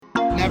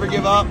never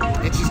give up.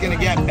 It's just going to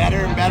get better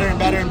and better and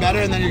better and better,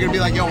 and then you're going to be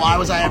like, yo, why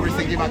was I ever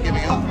thinking about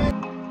giving up?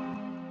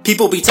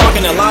 People be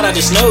talking a lot, I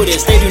just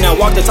noticed. They do not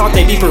walk the talk,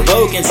 they be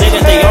provoking. Say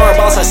that they are a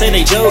boss, I say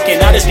they joking.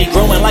 I just be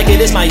growing like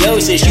it is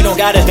meiosis. You don't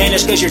got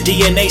advantage cause your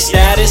DNA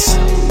status.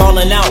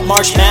 Falling out,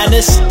 March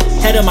Madness.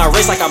 Head of my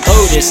race like I'm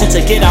POTUS. Since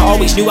a kid I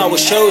always knew I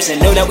was chosen.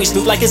 Know that we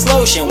smooth like it's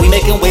lotion. We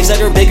making waves that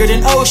are bigger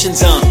than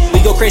oceans, We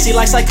go crazy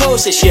like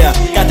psychosis, yeah.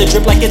 Got the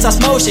drip like it's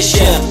osmosis,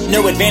 yeah.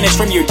 No advantage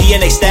from your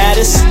DNA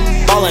status.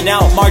 Falling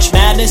out, March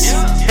Madness.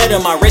 Head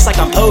of my race like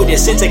I'm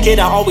POTUS. Since a kid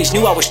I always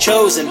knew I was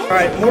chosen.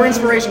 Alright, more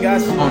inspiration,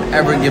 guys. Don't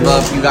ever give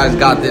up. You guys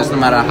got this, no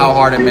matter how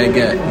hard it may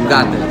get. You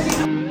got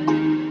this.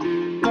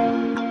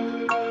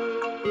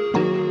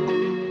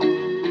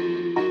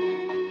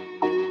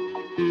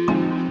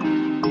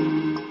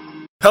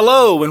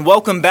 Hello and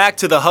welcome back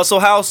to the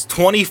Hustle House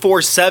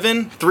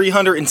 24/7,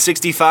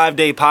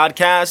 365-day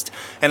podcast.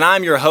 And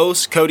I'm your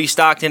host, Cody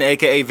Stockton,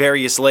 aka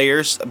Various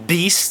Layers,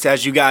 Beast,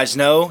 as you guys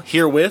know,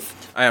 here with...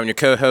 I am your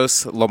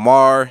co-host,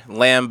 Lamar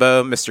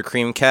Lambo, Mr.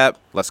 Cream Cap.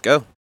 Let's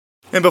go.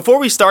 And before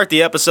we start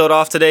the episode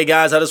off today,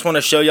 guys, I just want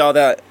to show y'all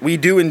that we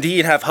do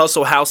indeed have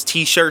Hustle House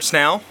t-shirts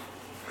now,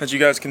 as you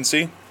guys can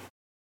see.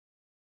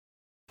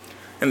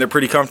 And they're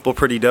pretty comfortable,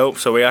 pretty dope,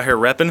 so we out here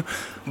repping.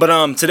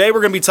 But today we're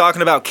going to be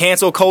talking about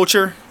cancel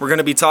culture. We're going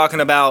to be talking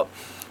about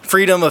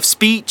freedom of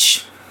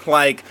speech.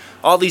 Like,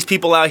 all these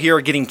people out here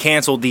are getting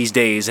canceled these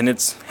days, and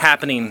it's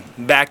happening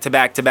back to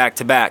back to back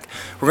to back.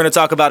 We're going to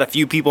talk about a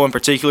few people in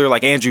particular,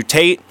 like Andrew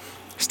Tate,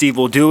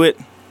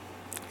 Stevewilldoit,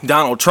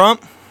 Donald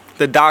Trump,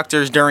 the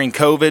doctors during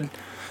COVID,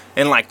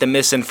 and like the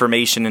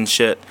misinformation and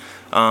shit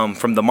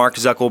from the Mark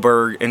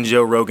Zuckerberg and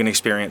Joe Rogan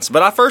experience.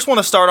 But I first want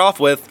to start off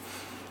with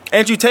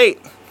Andrew Tate.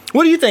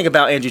 What do you think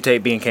about Andrew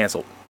Tate being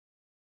canceled?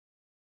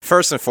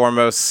 First and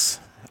foremost,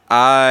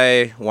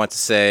 I want to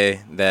say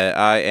that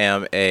I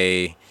am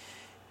a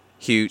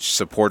huge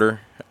supporter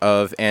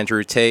of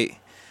Andrew Tate.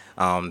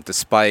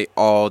 Despite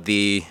all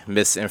the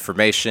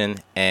misinformation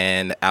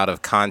and out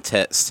of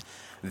context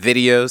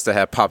videos that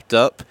have popped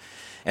up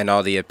and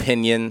all the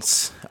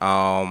opinions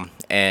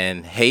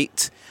and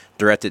hate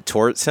directed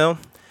towards him.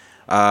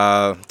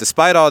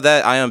 Despite all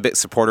that, I am a big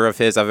supporter of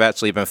his. I've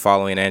actually been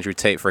following Andrew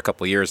Tate for a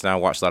couple of years now. I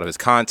watched a lot of his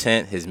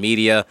content, his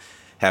media,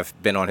 have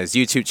been on his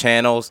YouTube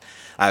channels.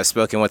 I've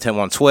spoken with him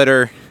on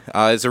Twitter.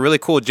 He's a really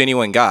cool,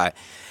 genuine guy.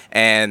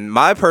 And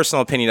my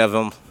personal opinion of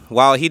him,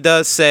 while he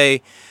does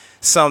say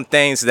some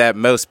things that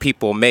most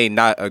people may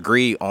not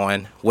agree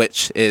on,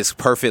 which is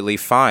perfectly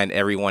fine.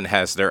 Everyone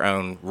has their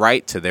own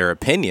right to their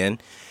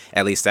opinion.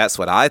 At least that's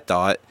what I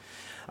thought.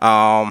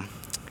 I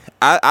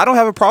don't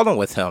have a problem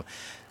with him.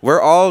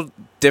 We're all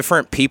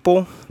different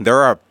people.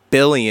 There are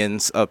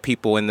billions of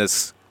people in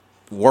this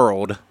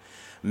world,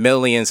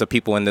 millions of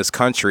people in this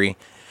country.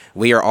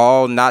 We are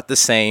all not the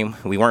same.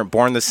 We weren't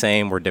born the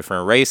same. We're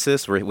different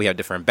races. We have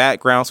different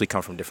backgrounds. We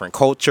come from different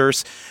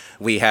cultures.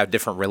 We have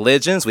different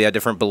religions. We have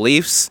different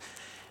beliefs.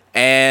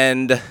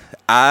 And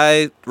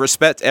I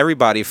respect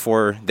everybody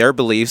for their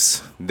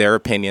beliefs, their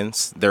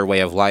opinions, their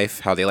way of life,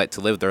 how they like to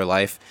live their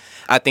life.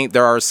 I think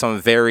there are some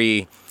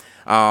very,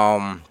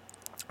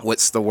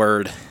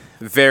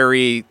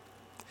 very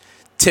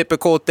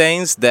typical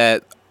things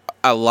that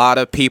a lot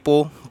of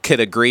people could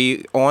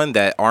agree on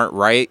that aren't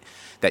right,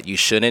 that you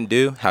shouldn't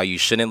do, how you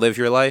shouldn't live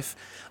your life,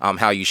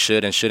 how you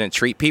should and shouldn't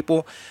treat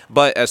people.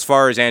 But as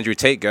far as Andrew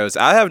Tate goes,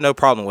 I have no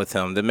problem with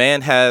him. The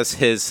man has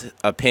his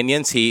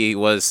opinions. He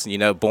was,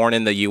 born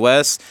in the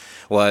U.S.,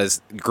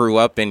 grew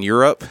up in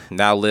Europe,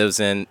 now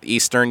lives in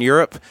Eastern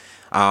Europe.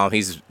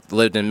 He's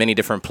lived in many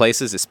different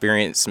places,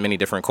 experienced many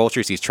different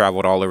cultures. He's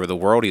traveled all over the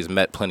world. He's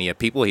met plenty of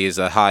people. He is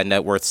a high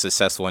net worth,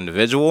 successful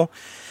individual.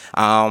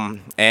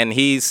 And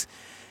he's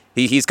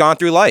gone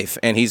through life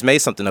and he's made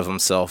something of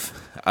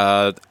himself.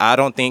 I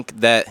don't think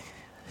that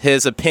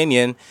his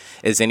opinion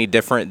is any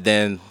different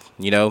than,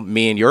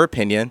 me and your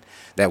opinion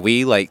that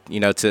we like,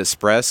 to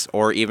express,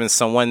 or even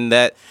someone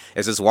that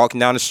is just walking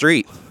down the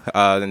street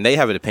and they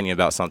have an opinion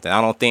about something.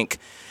 I don't think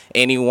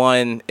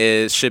anyone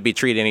should be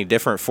treated any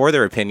different for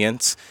their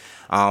opinions.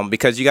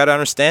 Because you got to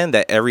understand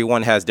that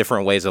everyone has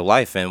different ways of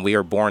life, and we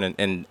are born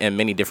in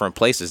many different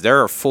places.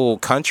 There are full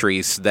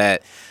countries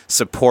that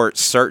support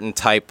certain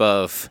type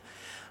of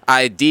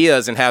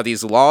ideas and have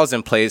these laws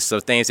in place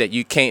of things that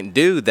you can't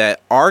do that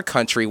our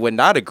country would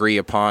not agree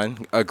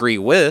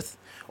with,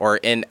 or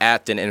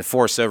enact and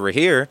enforce over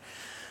here.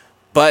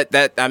 But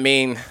that, I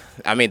mean,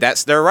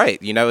 that's their right.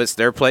 It's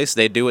their place.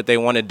 They do what they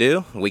want to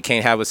do. We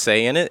can't have a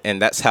say in it,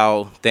 and that's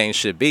how things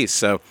should be.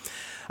 So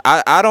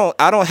I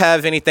don't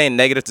have anything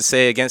negative to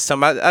say against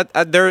him. I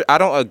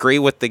don't agree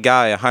with the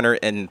guy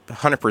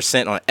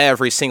 100% on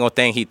every single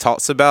thing he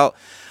talks about.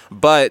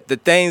 But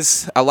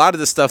a lot of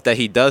the stuff that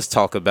he does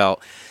talk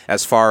about,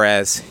 as far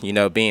as,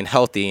 being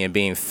healthy and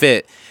being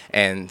fit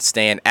and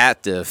staying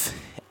active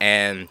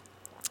and,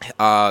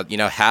 how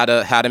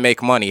to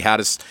make money, how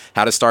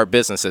to start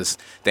businesses,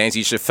 things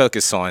you should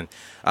focus on.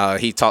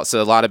 He talks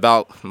a lot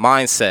about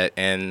mindset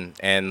and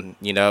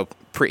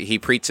he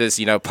preaches,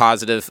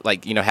 positive,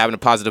 having a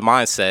positive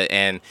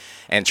mindset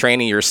and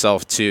training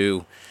yourself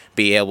to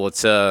be able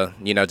to,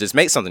 just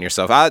make something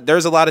yourself.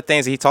 There's a lot of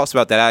things that he talks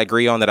about that I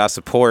agree on, that I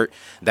support,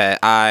 that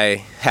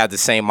I have the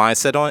same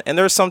mindset on, and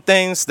there's some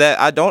things that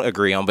I don't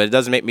agree on, but it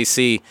doesn't make me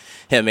see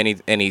him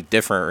any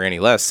different or any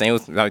less. Same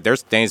with,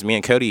 there's things me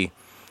and Cody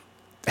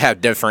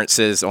have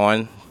differences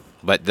on,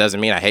 but doesn't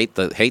mean I hate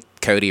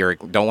Cody or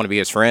don't want to be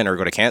his friend or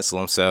go to cancel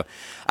him. So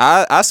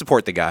I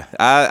support the guy.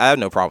 I have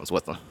no problems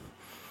with him.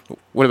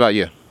 What about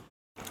you?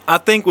 I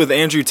think with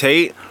Andrew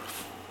Tate,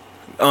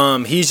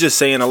 he's just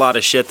saying a lot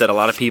of shit that a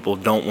lot of people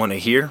don't want to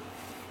hear.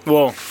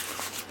 Well,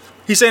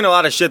 he's saying a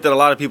lot of shit that a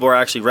lot of people are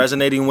actually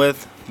resonating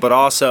with, but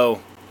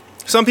also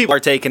some people are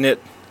taking it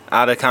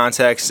out of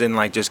context and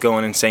like just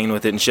going insane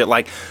with it and shit.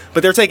 Like,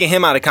 but they're taking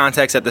him out of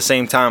context at the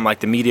same time, like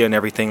the media and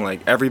everything.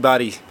 Like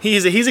everybody,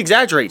 he's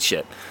exaggerates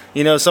shit.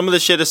 Some of the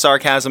shit is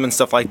sarcasm and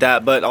stuff like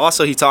that. But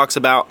also he talks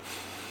about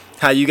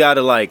how you got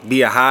to like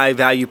be a high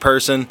value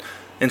person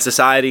in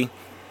society.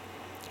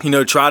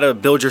 Try to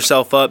build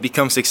yourself up,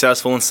 become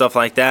successful and stuff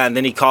like that. And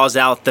then he calls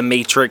out the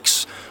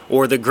Matrix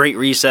or the Great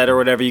Reset or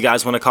whatever you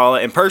guys want to call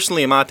it. And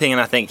personally, in my opinion,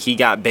 I think he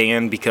got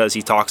banned because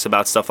he talks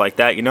about stuff like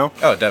that,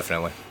 Oh,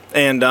 definitely.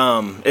 And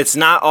it's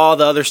not all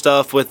the other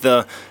stuff with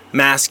the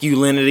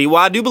masculinity.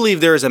 Well, I do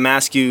believe there is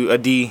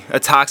a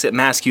toxic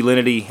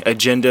masculinity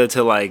agenda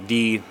to like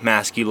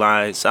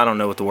demasculize, I don't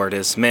know what the word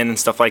is, men and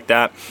stuff like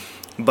that.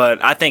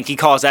 But I think he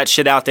calls that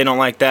shit out. They don't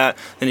like that.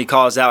 Then he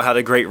calls out how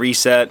the Great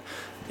Reset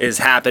is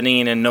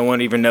happening and no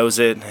one even knows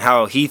it.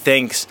 How he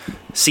thinks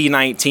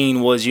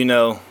C-19 was,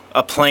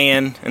 a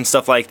plan and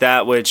stuff like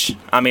that, which,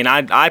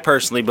 I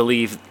personally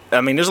believe.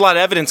 There's a lot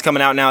of evidence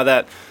coming out now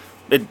that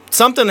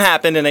something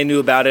happened and they knew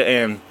about it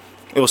and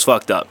it was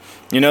fucked up.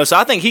 So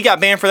I think he got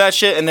banned for that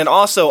shit. And then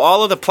also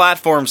all of the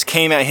platforms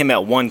came at him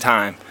at one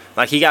time.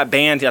 Like he got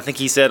banned, I think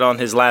he said on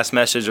his last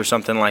message or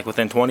something, like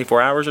within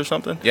 24 hours or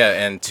something.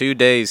 Yeah, in 2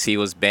 days he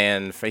was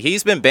banned.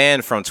 He's been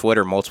banned from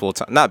Twitter multiple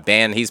times. Not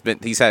banned,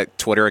 he's had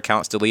Twitter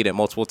accounts deleted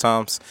multiple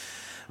times.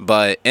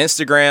 But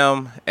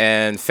Instagram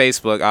and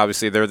Facebook,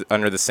 obviously they're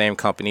under the same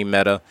company,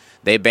 Meta.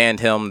 They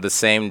banned him the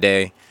same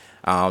day.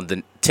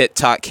 The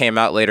TikTok came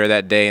out later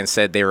that day and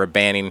said they were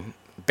banning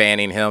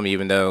him,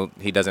 even though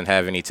he doesn't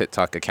have any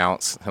TikTok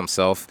accounts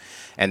himself.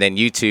 And then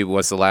YouTube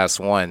was the last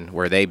one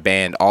where they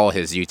banned all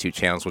his YouTube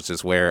channels, which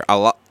is where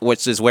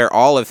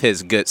all of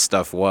his good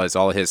stuff was,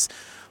 all of his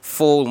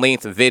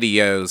full-length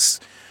videos,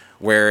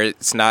 where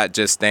it's not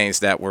just things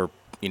that were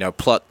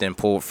plucked and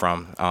pulled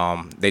from.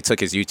 They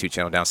took his YouTube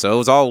channel down, so it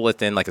was all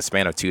within like a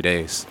span of 2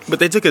 days. But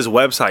they took his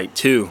website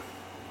too.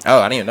 Oh,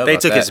 I didn't even know. They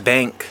took his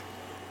bank.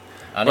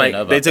 I didn't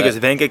know about they took that. his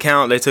bank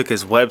account. They took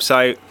his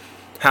website.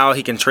 How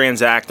he can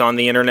transact on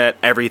the internet,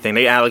 everything.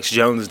 They Alex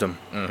Jones'd him.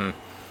 Mm-hmm.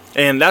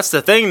 And that's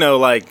the thing, though.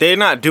 Like, they're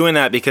not doing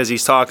that because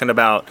he's talking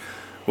about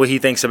what he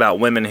thinks about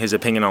women, his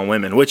opinion on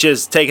women, which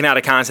is taken out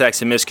of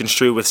context and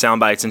misconstrued with sound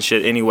bites and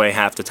shit anyway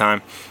half the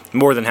time,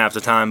 more than half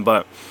the time.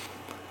 But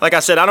like I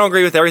said, I don't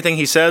agree with everything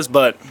he says,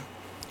 but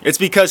it's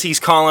because he's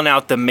calling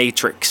out the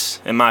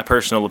Matrix, in my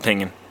personal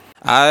opinion.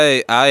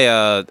 I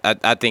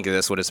think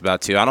that's what it's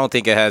about too. I don't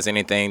think it has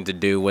anything to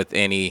do with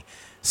any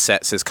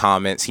sexist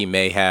comments he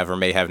may have or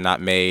may have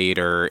not made,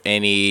 or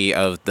any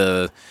of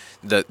the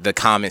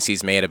comments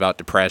he's made about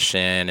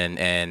depression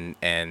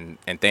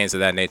and things of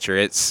that nature.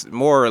 It's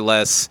more or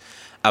less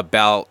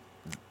about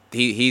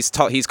he's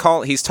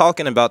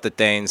talking about the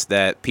things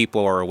that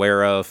people are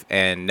aware of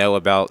and know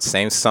about.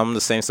 Some of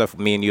the same stuff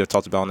me and you have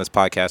talked about on this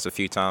podcast a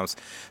few times.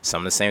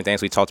 Some of the same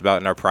things we talked about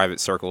in our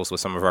private circles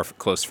with some of our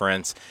close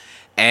friends.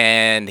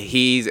 And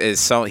he's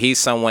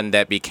someone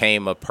that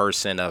became a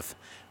person of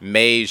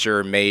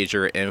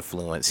major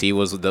influence. He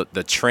was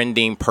the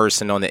trending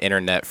person on the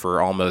internet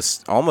for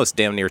almost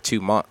damn near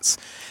 2 months.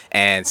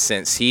 And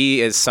since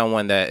he is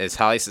someone that is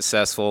highly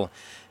successful,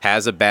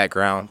 has a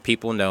background,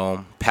 people know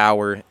him,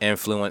 power,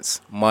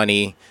 influence,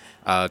 money,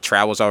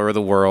 travels all over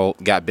the world,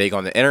 got big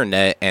on the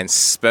internet, and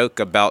spoke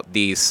about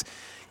these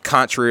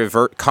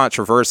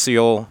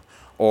controversial,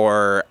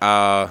 or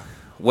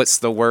what's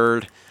the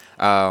word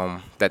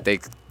that they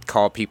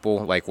call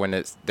people, like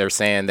when they're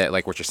saying that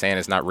like what you're saying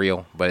is not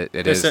real, but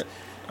it is.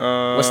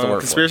 What's the word?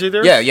 Conspiracy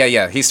theory?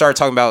 Yeah. He started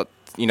talking about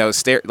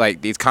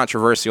like these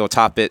controversial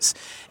topics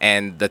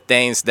and the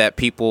things that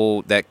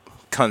that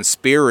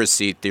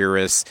conspiracy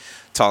theorists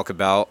talk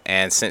about.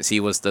 And since he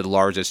was the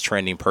largest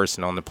trending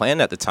person on the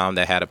planet at the time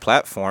that had a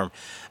platform,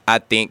 I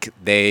think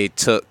they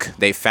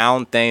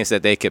found things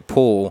that they could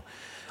pull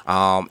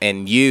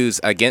and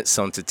use against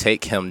him to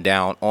take him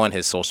down on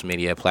his social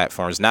media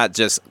platforms, not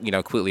just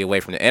completely away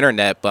from the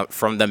internet, but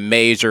from the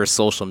major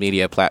social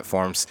media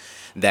platforms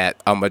that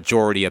a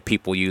majority of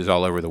people use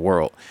all over the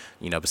world,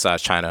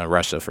 besides China and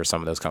Russia for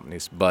some of those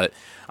companies. But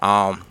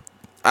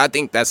I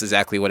think that's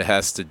exactly what it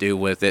has to do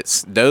with.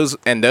 Those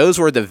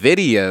were the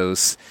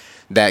videos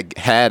that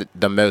had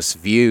the most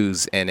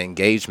views and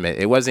engagement.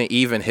 It wasn't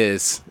even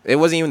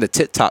the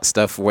TikTok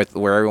stuff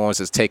where everyone was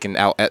just taking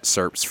out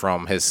excerpts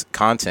from his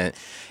content.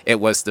 It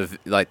was the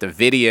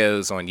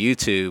videos on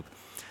YouTube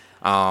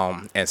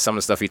and some of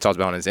the stuff he talked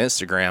about on his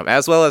Instagram,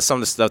 as well as some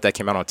of the stuff that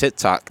came out on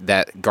TikTok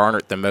that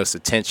garnered the most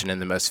attention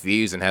and the most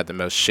views and had the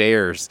most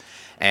shares,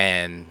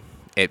 and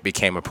it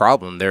became a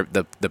problem.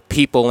 The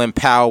people in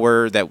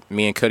power that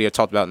me and Cody have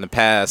talked about in the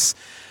past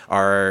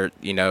are,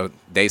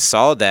 they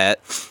saw that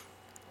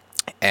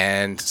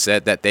and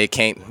said that they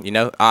can't,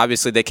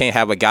 obviously they can't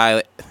have a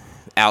guy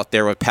out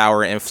there with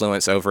power and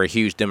influence over a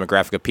huge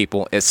demographic of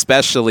people,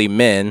 especially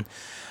men,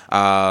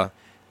 putting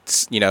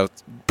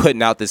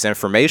out this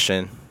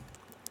information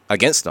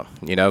against them,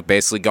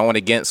 basically going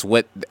against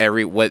what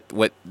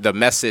the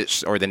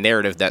message or the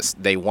narrative that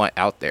they want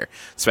out there,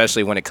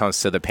 especially when it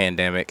comes to the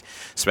pandemic,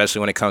 especially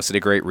when it comes to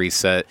the Great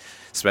Reset,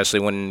 especially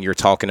when you're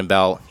talking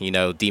about,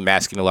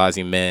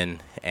 demasculinizing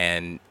men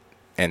and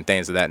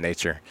things of that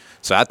nature.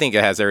 So I think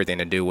it has everything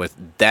to do with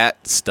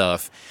that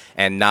stuff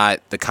and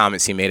not the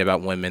comments he made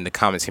about women, the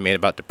comments he made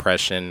about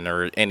depression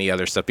or any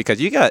other stuff,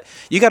 because you got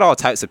all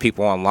types of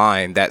people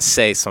online that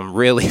say some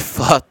really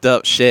fucked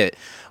up shit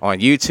on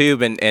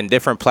YouTube and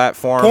different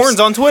platforms. Porn's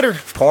on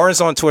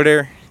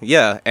Twitter.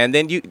 Yeah. And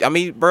then you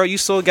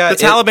still got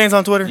the Taliban's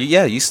on Twitter.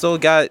 Yeah, you still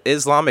got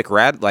Islamic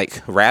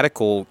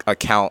radical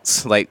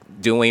accounts like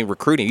doing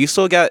recruiting. You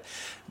still got,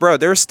 bro,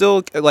 there's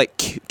still like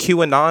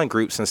QAnon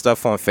groups and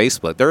stuff on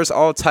Facebook. There's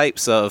all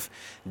types of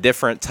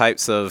different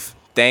types of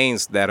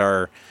things that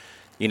are,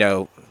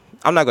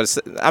 I'm not going to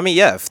say,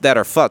 that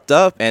are fucked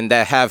up and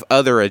that have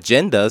other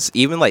agendas,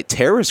 even like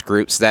terrorist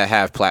groups that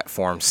have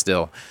platforms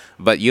still,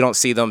 but you don't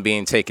see them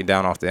being taken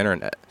down off the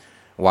internet.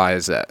 Why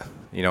is that?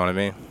 You know what I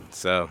mean?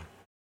 So.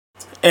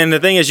 And the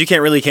thing is, you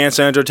can't really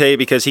cancel Andrew Tate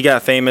because he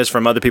got famous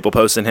from other people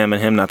posting him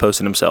and him not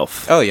posting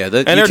himself. Oh yeah,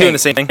 they're doing the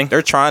same thing.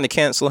 They're trying to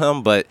cancel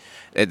him, but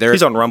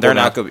he's on Rumble. They're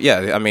not good.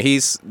 Yeah, I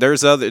mean,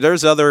 there's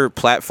other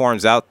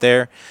platforms out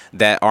there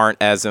that aren't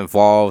as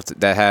involved,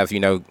 that have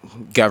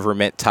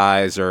government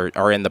ties or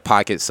are in the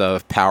pockets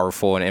of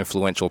powerful and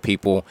influential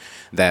people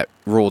that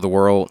rule the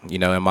world.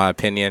 In my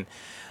opinion.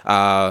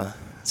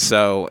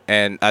 So,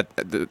 and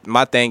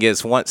my thing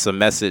is, once a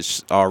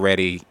message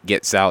already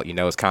gets out,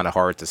 it's kind of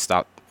hard to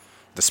stop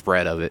the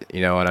spread of it. You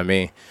know what I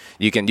mean?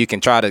 You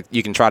can try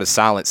to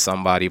silence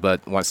somebody,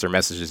 but once their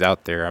message is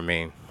out there, I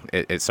mean,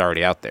 it's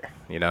already out there.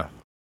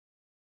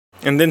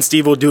 And then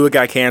Stevewilldoit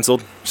got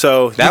canceled.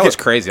 So that was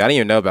crazy. I didn't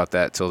even know about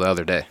that till the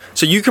other day.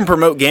 So you can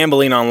promote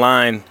gambling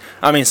online.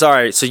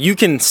 So you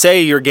can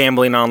say you're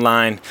gambling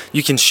online.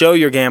 You can show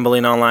you're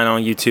gambling online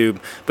on YouTube,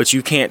 but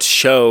you can't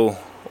show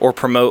or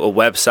promote a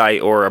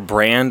website or a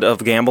brand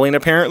of gambling,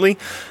 apparently.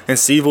 And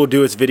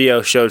Stevewilldoit's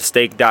video showed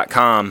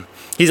stake.com.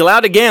 He's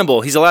allowed to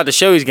gamble. He's allowed to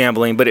show he's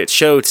gambling, but it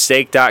showed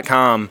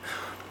stake.com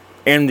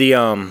in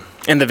the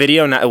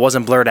video. It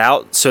wasn't blurred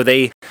out. So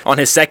they, on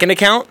his second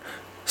account,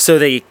 so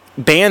they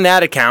banned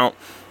that account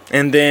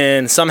and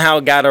then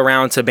somehow got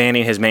around to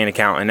banning his main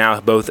account, and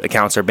now both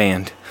accounts are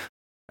banned.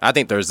 I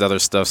think there's other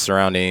stuff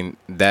surrounding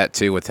that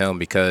too with him,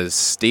 because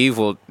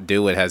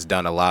Stevewilldoit has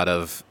done a lot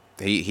of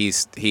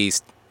his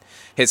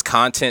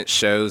content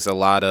shows a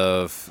lot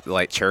of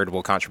like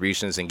charitable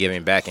contributions and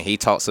giving back, and he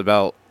talks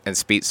about and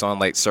speaks on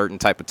like certain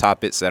type of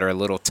topics that are a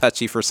little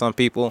touchy for some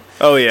people.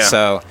 Oh yeah.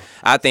 So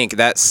I think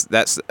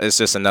it's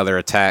just another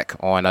attack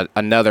on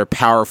another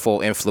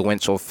powerful,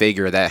 influential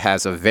figure that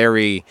has a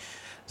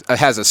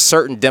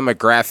certain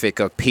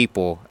demographic of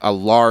people, a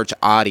large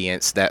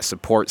audience that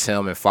supports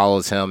him and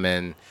follows him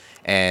and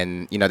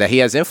that he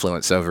has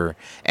influence over.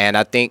 And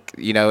I think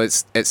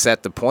it's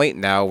at the point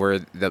now where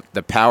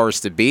the powers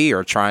to be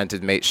are trying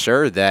to make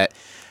sure that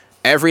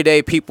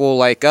everyday people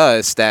like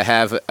us that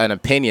have an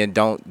opinion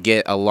don't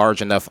get a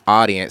large enough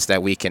audience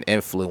that we can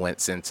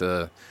influence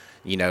into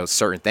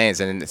certain things.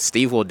 And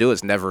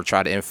Stevewilldoit's never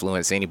tried to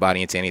influence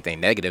anybody into anything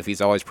negative.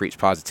 He's always preached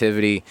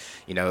positivity,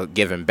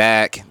 giving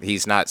back.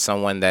 He's not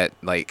someone that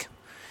like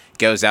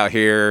goes out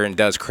here and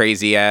does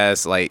crazy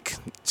ass like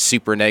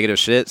super negative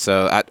shit.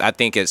 So I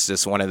think it's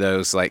just one of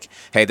those like,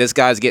 hey, this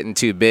guy's getting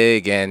too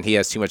big and he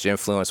has too much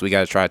influence. We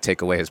got to try to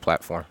take away his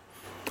platform.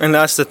 And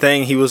that's the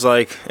thing. He was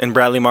like, in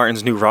Bradley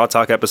Martin's new Raw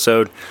Talk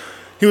episode,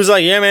 he was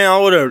like, yeah, man, I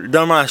would have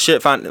done my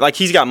shit fine. Like,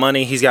 he's got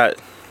money. He's got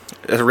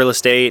real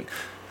estate,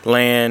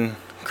 land,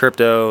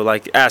 crypto,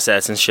 like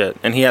assets and shit.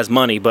 And he has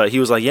money. But he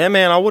was like, yeah,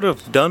 man, I would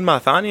have done my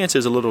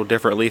finances a little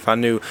differently if I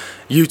knew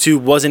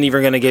YouTube wasn't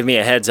even going to give me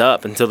a heads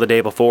up until the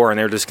day before. And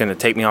they're just going to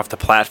take me off the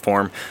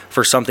platform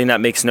for something that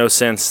makes no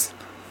sense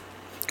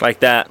like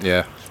that.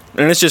 Yeah.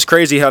 And it's just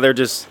crazy how they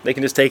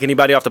can just take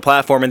anybody off the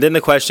platform. And then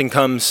the question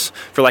comes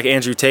for like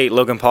Andrew Tate,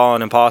 Logan Paul,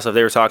 and Impulsive.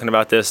 They were talking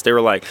about this. They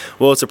were like,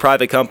 well, it's a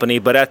private company.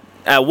 But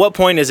at what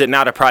point is it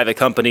not a private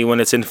company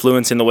when it's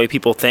influencing the way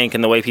people think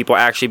and the way people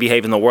actually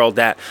behave in the world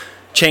that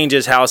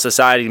changes how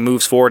society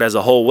moves forward as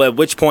a whole? At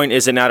which point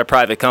is it not a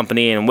private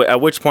company? And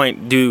at which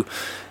point do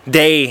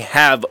they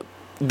have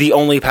the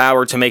only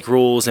power to make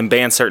rules and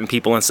ban certain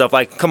people and stuff?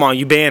 Like, come on,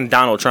 you banned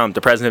Donald Trump,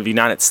 the president of the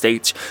United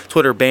States.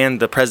 Twitter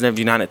banned the president of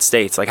the United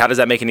States. Like, how does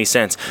that make any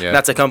sense? Yeah.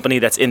 That's a company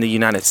that's in the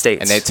United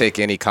States. And they take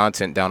any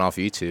content down off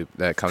YouTube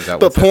that comes out.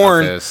 But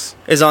porn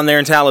is on there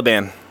in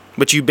Taliban.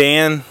 But you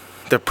ban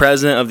the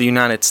president of the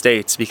United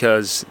States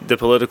because the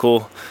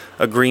political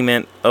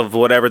agreement of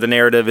whatever the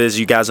narrative is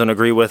you guys don't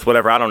agree with,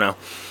 whatever, I don't know.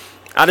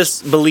 I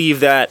just believe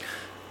that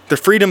the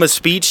freedom of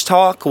speech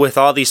talk with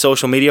all these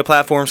social media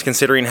platforms,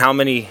 considering how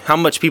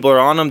much people are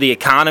on them, the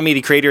economy,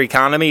 the creator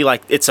economy,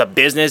 like it's a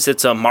business,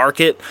 it's a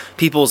market.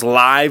 People's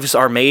lives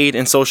are made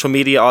in social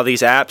media, all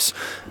these apps.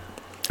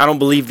 I don't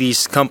believe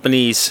these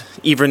companies,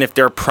 even if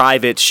they're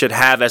private, should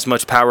have as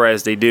much power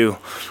as they do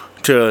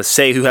to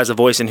say who has a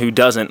voice and who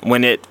doesn't,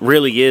 when it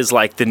really is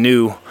like the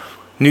new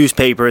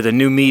newspaper, the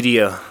new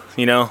media,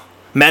 you know?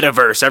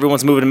 Metaverse.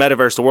 Everyone's moving to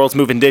metaverse. The world's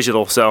moving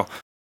digital, so.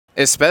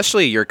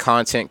 Especially your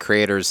content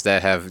creators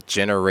that have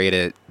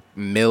generated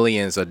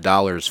millions of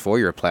dollars for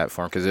your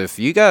platform. Because if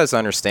you guys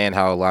understand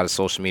how a lot of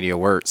social media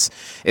works,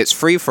 it's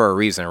free for a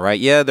reason, right?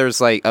 Yeah, there's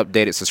like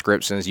updated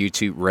subscriptions,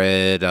 YouTube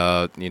Red,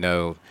 you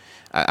know,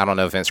 I don't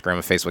know if Instagram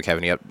and Facebook have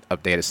any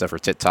updated stuff, or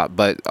TikTok,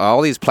 but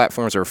all these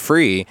platforms are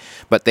free,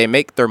 but they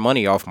make their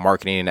money off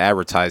marketing and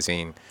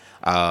advertising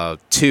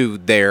to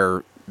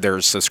their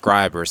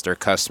subscribers, their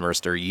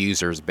customers, their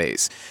users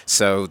base.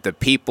 So the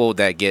people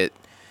that get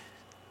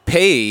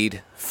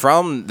paid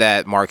from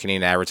that marketing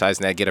and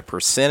advertising, that get a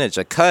percentage,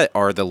 a cut,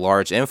 are the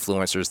large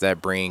influencers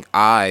that bring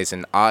eyes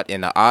and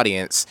in the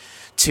audience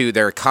to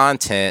their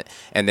content,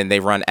 and then they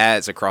run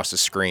ads across the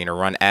screen, or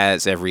run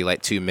ads every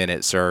like 2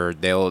 minutes, or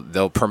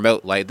they'll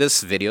promote like,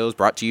 this video is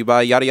brought to you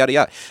by yada yada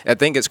yada. I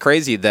think it's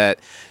crazy that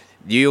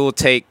you'll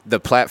take the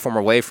platform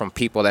away from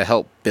people that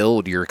help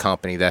build your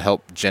company, that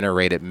help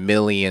generate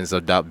billions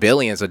of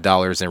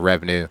dollars in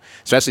revenue.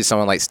 Especially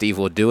someone like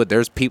Stevewilldoit.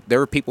 There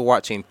were people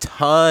watching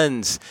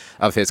tons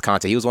of his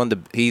content.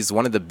 He's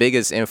one of the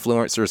biggest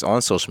influencers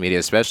on social media,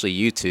 especially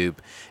YouTube,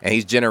 and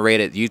he's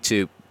generated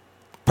YouTube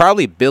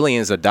probably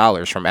billions of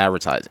dollars from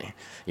advertising.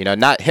 You know,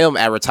 not him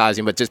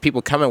advertising, but just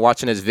people coming,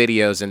 watching his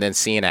videos, and then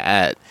seeing an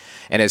ad.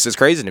 And it's just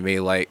crazy to me.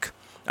 Like,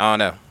 I don't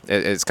know,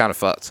 it's kind of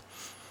fucked.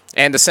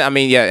 And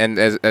and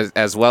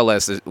as well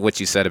as what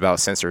you said about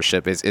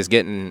censorship, it's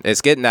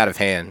getting out of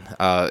hand,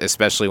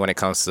 especially when it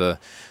comes to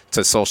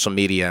social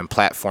media and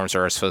platforms that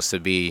are supposed to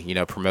be, you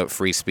know, promote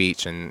free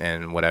speech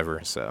and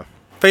whatever. So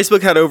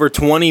Facebook had over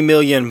 20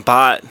 million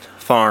bot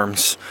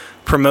farms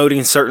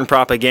promoting certain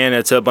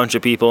propaganda to a bunch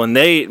of people, and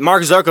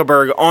Mark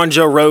Zuckerberg on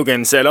Joe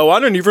Rogan said, "Oh, I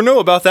didn't even know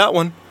about that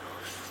one."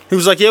 He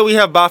was like, "Yeah, we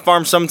have bot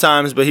farms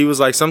sometimes," but he was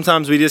like,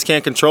 "Sometimes we just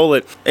can't control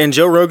it." And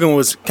Joe Rogan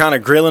was kind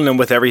of grilling him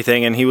with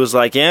everything, and he was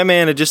like, "Yeah,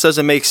 man, it just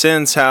doesn't make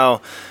sense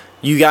how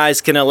you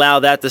guys can allow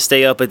that to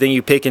stay up, but then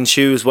you pick and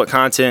choose what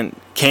content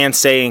can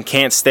stay and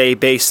can't stay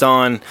based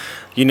on,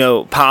 you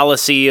know,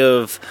 policy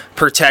of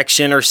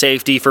protection or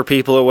safety for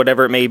people or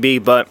whatever it may be."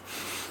 But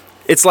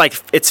it's like,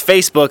 it's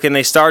Facebook, and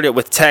they started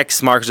with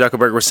text, Mark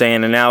Zuckerberg was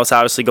saying, and now it's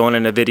obviously going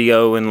into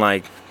video and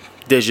like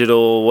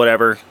digital,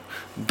 whatever,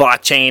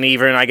 blockchain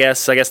even, I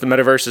guess the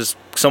metaverse is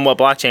somewhat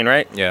blockchain,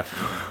 right? Yeah.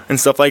 And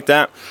stuff like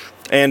that.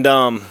 And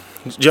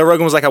Joe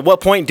Rogan was like, at what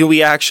point do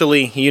we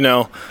actually, you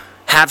know,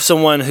 have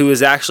someone who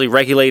is actually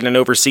regulating and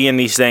overseeing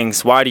these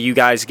things? Why do you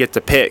guys get to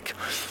pick?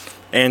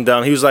 And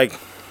he was like,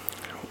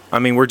 I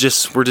mean, we're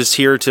just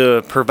here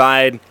to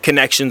provide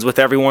connections with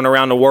everyone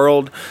around the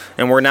world,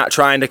 and we're not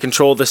trying to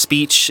control the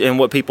speech and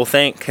what people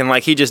think. And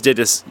like, he just did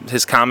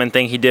his common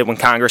thing he did when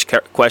Congress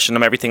questioned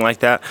him, everything like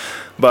that.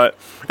 But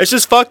it's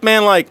just fucked,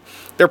 man. Like,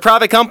 they're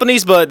private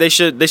companies, but they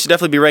should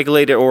definitely be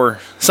regulated, or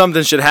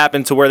something should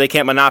happen to where they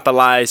can't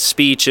monopolize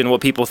speech and what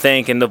people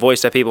think and the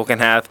voice that people can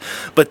have.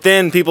 But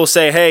then people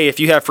say, hey, if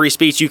you have free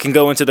speech, you can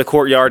go into the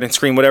courtyard and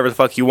scream whatever the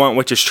fuck you want,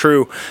 which is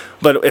true.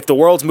 But if the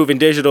world's moving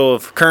digital,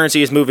 if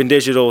currency is moving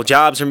digital,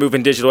 jobs are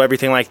moving digital,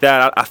 everything like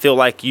that, I feel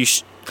like you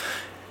should.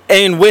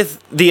 And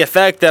with the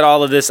effect that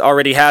all of this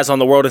already has on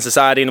the world and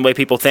society and the way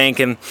people think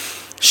and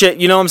shit,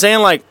 you know what I'm saying?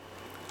 Like,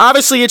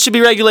 obviously it should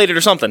be regulated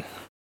or something.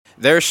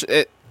 There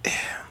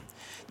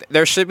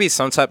should be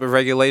some type of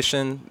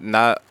regulation,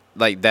 not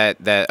like that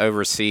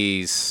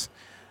oversees,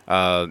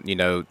 you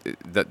know,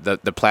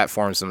 the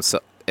platforms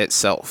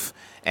itself.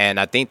 And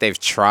I think they've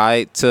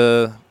tried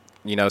to,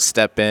 you know,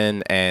 step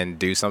in and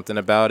do something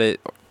about it.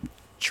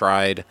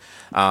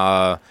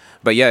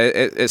 But yeah,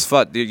 it's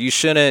fucked. You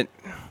shouldn't.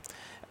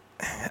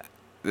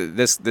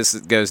 This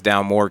goes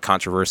down more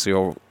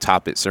controversial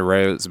topics or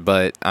roads,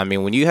 but I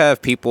mean, when you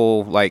have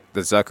people like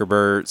the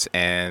Zuckerbergs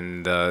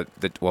and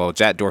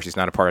Jack Dorsey's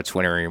not a part of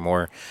Twitter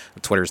anymore.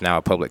 Twitter's now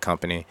a public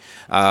company.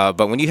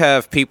 But when you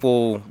have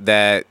people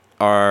that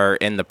are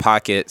in the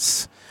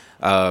pockets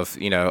of,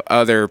 you know,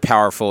 other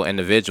powerful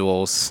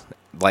individuals,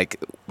 like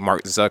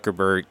Mark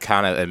Zuckerberg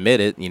kind of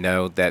admitted, you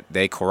know, that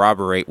they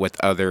corroborate with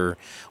other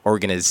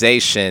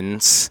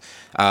organizations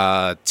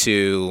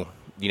to,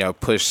 you know,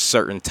 push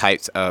certain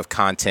types of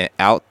content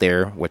out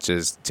there, which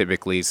is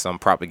typically some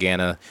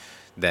propaganda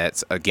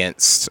that's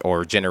against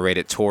or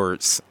generated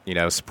towards, you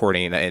know,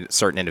 supporting a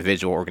certain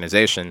individual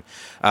organization.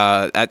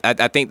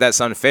 I think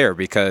that's unfair,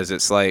 because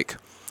it's like,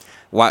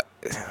 why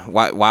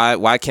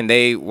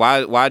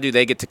do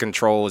they get to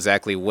control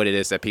exactly what it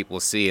is that people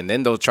see? And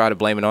then they'll try to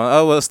blame it on,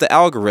 oh, well, it's the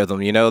algorithm.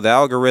 The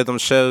algorithm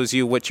shows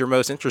you what you're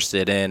most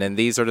interested in, and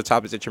these are the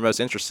topics that you're most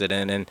interested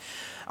in. And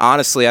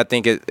honestly, I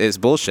think it's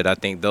bullshit. I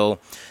think they'll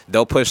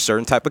push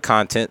certain type of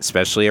content,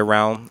 especially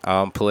around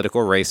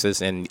political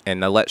races and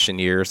election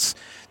years,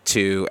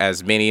 to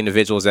as many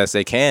individuals as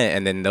they can,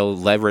 and then they'll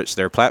leverage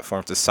their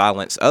platform to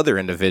silence other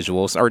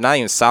individuals, or not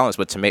even silence,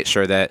 but to make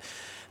sure that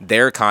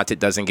their content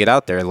doesn't get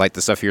out there. Like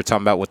the stuff you're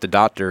talking about with the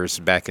doctors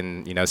back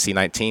in,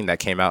 C-19 that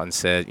came out and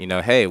said,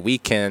 hey,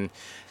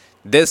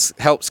 this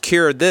helps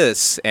cure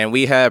this, and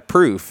we have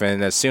proof.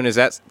 And as soon as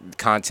that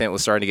content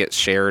was starting to get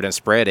shared and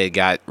spread, it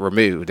got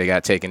removed, it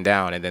got taken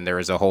down. And then there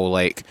was a whole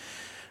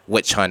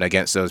witch hunt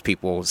against those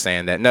people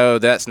saying that, no,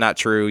 that's not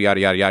true, yada,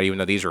 yada, yada, even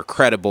though these were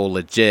credible,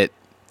 legit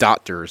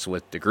doctors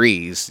with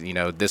degrees.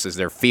 This is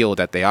their field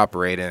that they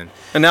operate in.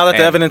 And now that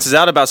the evidence is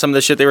out about some of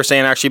the shit they were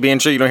saying actually being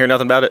true, you don't hear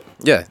nothing about it.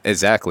 Yeah,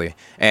 exactly.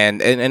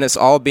 And it's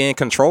all being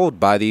controlled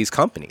by these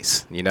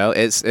companies.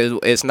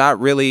 It's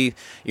not really,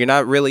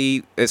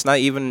 it's not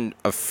even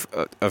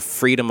a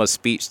freedom of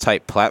speech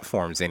type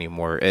platforms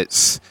anymore. I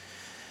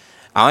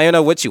don't even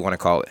know what you want to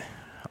call it,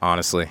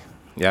 honestly.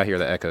 Yeah, I hear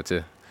the echo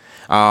too.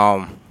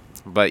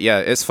 But yeah,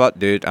 it's fucked,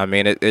 dude. I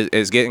mean,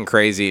 it's getting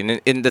crazy.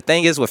 And the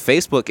thing is with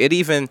Facebook,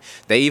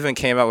 they even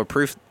came out with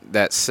proof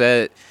that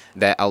said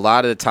that a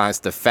lot of the times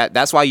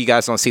that's why you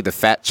guys don't see the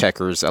fact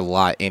checkers a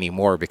lot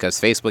anymore,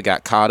 because Facebook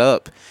got caught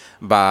up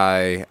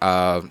by,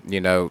 I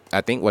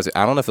think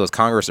I don't know if it was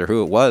Congress or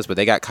who it was, but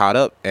they got caught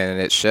up, and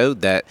it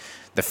showed that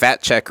the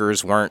fact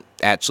checkers weren't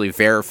actually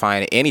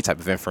verifying any type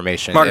of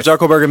information. Mark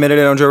Zuckerberg admitted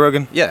it on Joe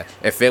Rogan. Yeah.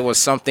 If it was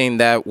something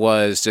that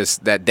was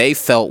just that they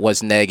felt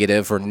was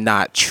negative or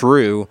not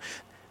true,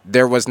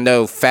 there was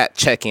no fact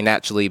checking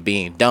actually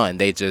being done.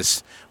 They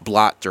just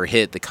blocked or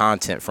hid the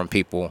content from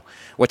people,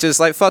 which is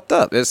fucked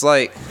up. It's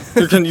like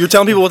you're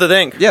telling people what to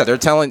think. Yeah, they're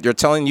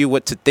telling you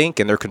what to think,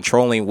 and they're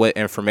controlling what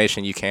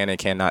information you can and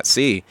cannot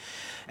see.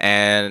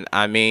 And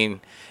I mean,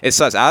 it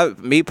sucks.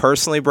 Me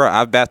personally, bro,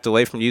 I've backed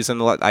away from using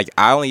I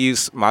only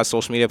use my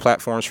social media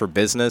platforms for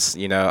business.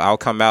 I'll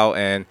come out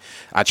and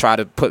I try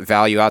to put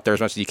value out there as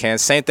much as you can.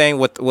 Same thing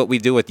with what we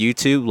do with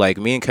YouTube. Like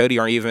me and Cody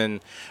aren't even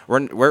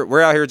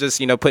we're out here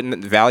just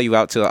putting value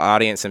out to the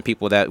audience and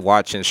people that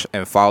watch and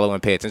follow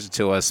and pay attention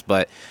to us,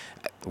 but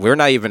we're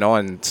not even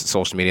on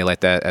social media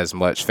like that as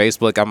much.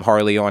 Facebook, I'm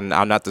hardly on.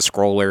 I'm not the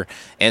scroller.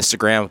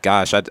 Instagram,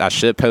 gosh, I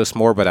should post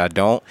more, but I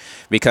don't,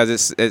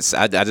 because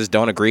I just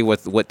don't agree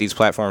with what these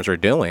platforms are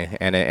doing,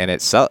 and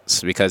it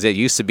sucks, because it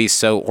used to be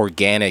so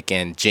organic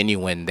and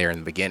genuine there in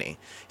the beginning,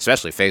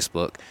 especially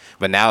Facebook.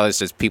 But now it's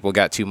just people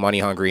got too money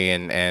hungry,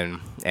 and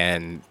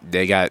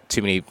they got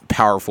too many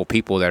powerful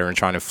people that are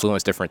trying to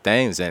influence different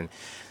things. And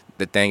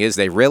the thing is,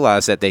 they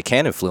realize that they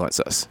can influence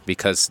us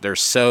because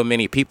there's so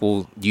many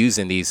people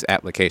using these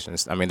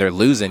applications. I mean, they're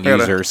losing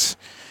users,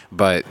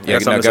 but yeah,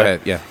 no, go ahead.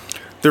 Yeah.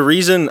 The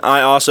reason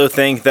I also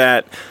think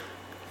that,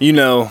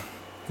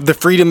 the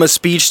freedom of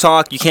speech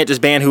talk, you can't just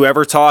ban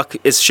whoever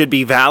should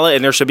be valid,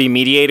 and there should be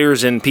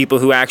mediators and people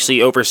who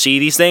actually oversee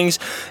these things,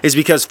 is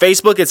because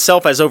Facebook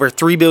itself has over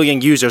 3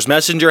 billion users.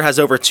 Messenger has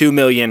over 2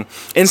 million.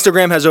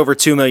 Instagram has over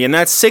 2 million.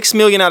 That's 6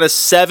 million out of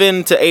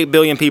 7 to 8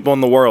 billion people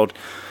in the world.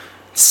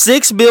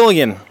 6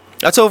 billion.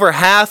 That's over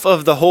half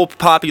of the whole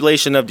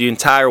population of the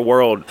entire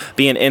world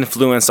being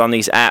influenced on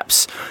these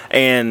apps.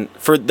 And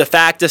for the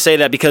fact to say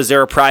that because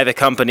they're a private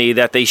company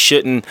that they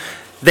should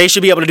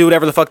be able to do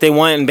whatever the fuck they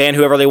want and ban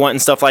whoever they want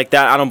and stuff like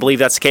that, I don't believe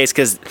that's the case,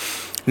 because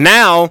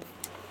now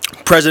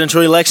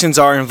presidential elections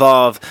are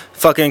involved.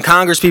 Fucking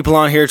Congress people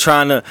on here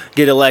trying to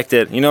get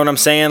elected. You know what I'm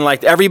saying?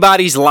 Like,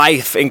 everybody's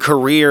life and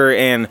career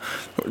and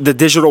the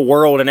digital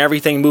world and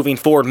everything moving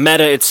forward,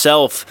 Meta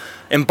itself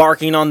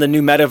embarking on the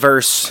new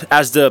metaverse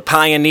as the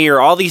pioneer,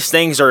 all these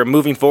things are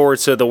moving forward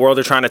to the world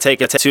they're trying to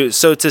take it to.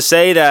 So to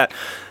say that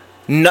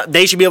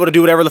they should be able to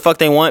do whatever the fuck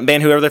they want,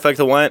 ban whoever the fuck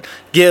they want,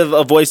 give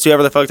a voice to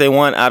whoever the fuck they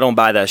want, I don't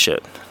buy that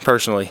shit,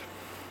 personally.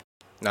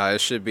 No, it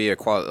should be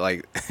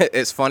equality.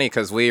 It's funny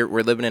because we're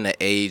living in an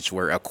age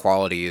where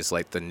equality is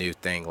the new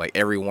thing.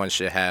 Everyone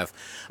should have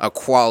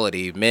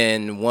equality,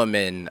 men,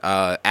 women,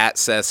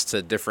 access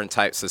to different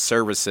types of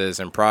services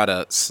and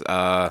products,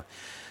 all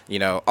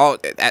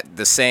at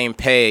the same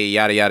pay,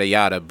 yada, yada,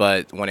 yada.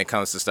 But when it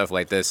comes to stuff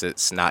like this,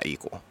 it's not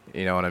equal.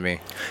 You know what I mean?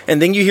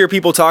 And then you hear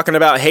people talking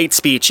about hate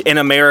speech in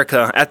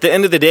America. At the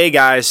end of the day,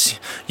 guys,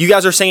 you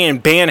guys are saying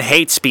ban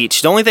hate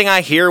speech. The only thing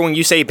I hear when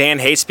you say ban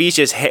hate speech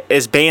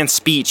is ban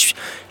speech,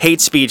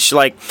 hate speech.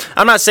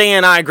 I'm not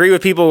saying I agree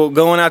with people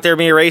going out there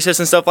being racist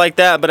and stuff like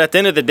that, but at the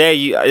end of the day,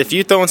 if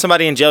you're throwing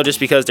somebody in jail just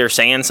because they're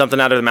saying something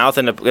out of their mouth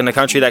in a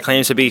country that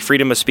claims to be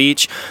freedom of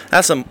speech,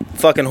 that's some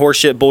fucking horse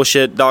shit,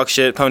 bullshit, dog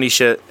shit, pony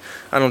shit.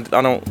 I don't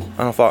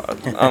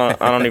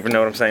even know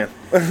what I'm saying.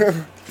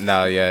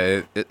 No,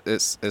 yeah,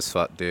 it's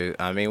fucked, dude.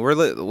 I mean,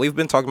 we've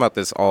been talking about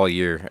this all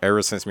year.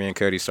 Ever since me and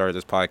Cody started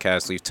this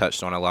podcast, we've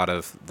touched on a lot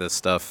of this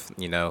stuff,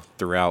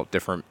 throughout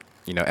different,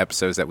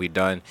 episodes that we've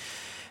done.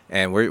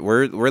 And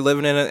we're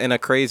living in a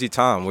crazy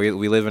time.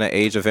 We live in an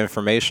age of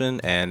information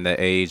and the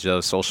age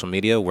of social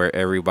media where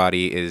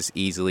everybody is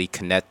easily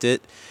connected.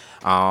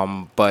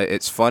 But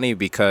it's funny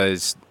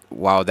because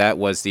while that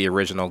was the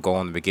original goal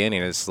in the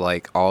beginning, it's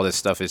like all this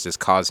stuff is just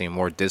causing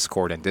more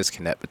discord and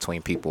disconnect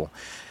between people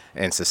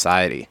in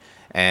society.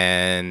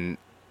 And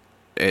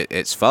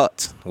it's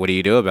fucked. What do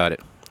you do about it?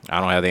 I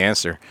don't have the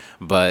answer.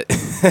 But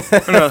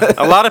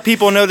a lot of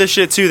people know this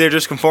shit too. They're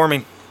just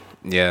conforming.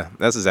 Yeah,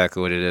 that's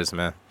exactly what it is,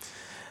 man.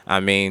 I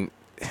mean,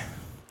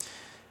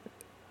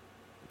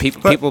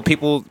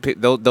 people,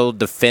 they'll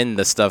defend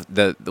the stuff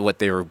what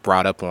they were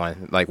brought up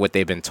on, like what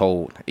they've been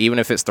told, even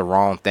if it's the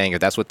wrong thing. If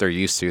that's what they're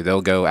used to,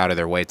 they'll go out of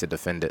their way to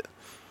defend it.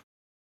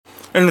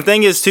 And the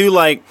thing is too,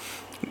 like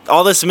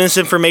all this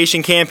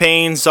misinformation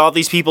campaigns, all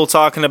these people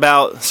talking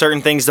about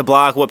certain things to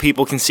block what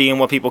people can see and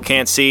what people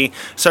can't see.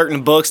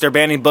 Certain books, they're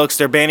banning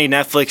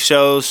Netflix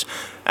shows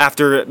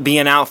after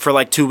being out for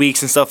like 2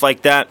 weeks and stuff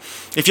like that.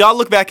 If y'all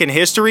look back in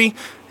history,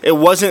 it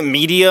wasn't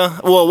media.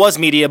 Well, it was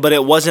media, but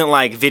it wasn't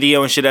like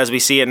video and shit as we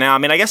see it now. I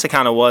mean, I guess it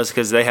kind of was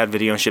because they had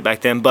video and shit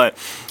back then. But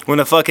when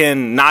the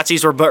fucking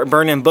Nazis were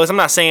burning books, I'm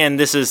not saying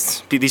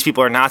these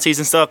people are Nazis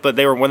and stuff, but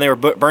when they were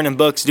burning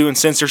books, doing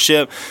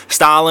censorship,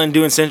 Stalin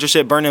doing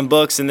censorship, burning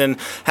books, and then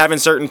having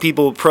certain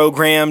people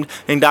programmed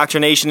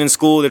indoctrination in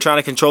school. They're trying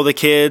to control the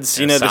kids.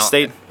 You know, the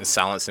state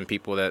silencing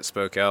people that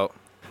spoke out.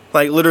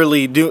 Like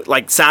literally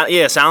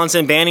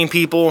silencing, banning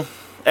people,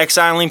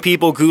 exiling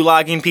people,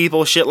 gulagging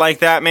people, shit like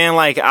that, man.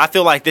 Like, I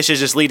feel like this is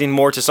just leading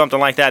more to something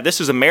like that. This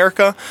is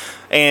America,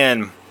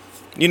 and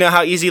you know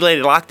how easy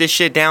they lock this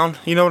shit down?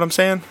 You know what I'm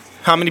saying?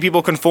 How many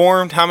people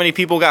conformed? How many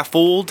people got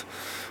fooled?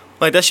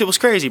 Like, that shit was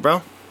crazy,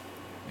 bro.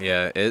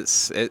 Yeah,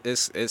 it's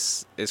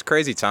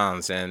crazy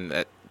times,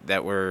 and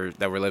that we're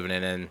living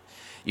in, and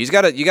you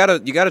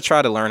gotta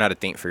try to learn how to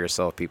think for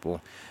yourself, people.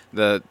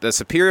 The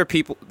superior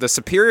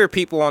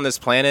people on this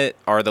planet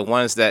are the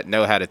ones that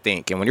know how to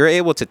think. And when you're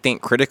able to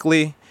think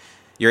critically,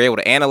 you're able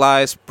to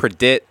analyze,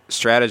 predict,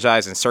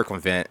 strategize, and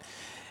circumvent.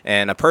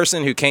 And a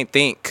person who can't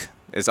think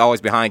is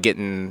always behind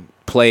getting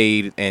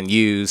played and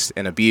used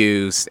and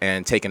abused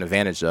and taken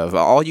advantage of.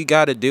 All you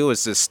got to do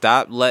is just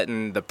stop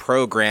letting the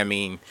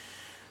programming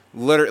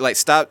literally, like,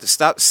 stop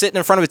sitting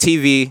in front of a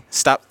TV,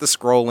 stop the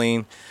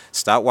scrolling,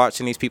 stop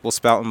watching these people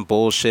spouting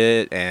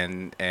bullshit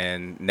and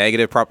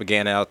negative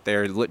propaganda out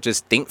there.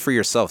 Just think for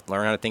yourself.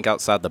 Learn how to think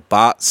outside the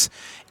box,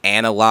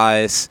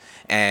 analyze,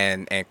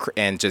 and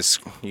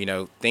just, you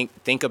know,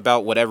 think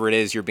about whatever it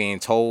is you're being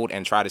told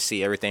and try to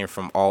see everything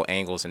from all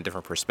angles and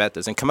different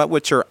perspectives and come up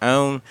with your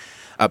own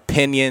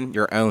opinion,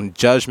 your own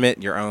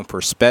judgment, your own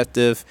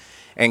perspective,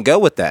 and go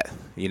with that.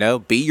 You know,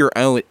 be your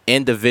own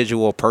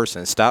individual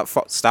person. Stop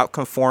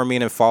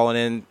conforming and falling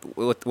in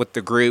with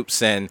the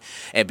groups and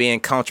being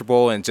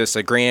comfortable and just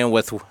agreeing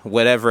with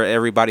whatever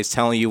everybody's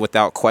telling you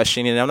without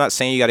questioning. And I'm not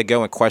saying you got to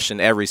go and question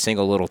every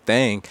single little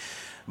thing,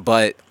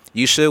 but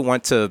you should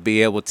want to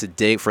be able to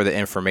dig for the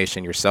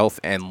information yourself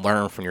and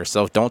learn from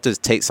yourself. Don't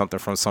just take something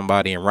from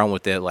somebody and run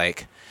with it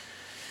like,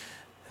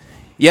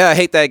 yeah, I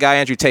hate that guy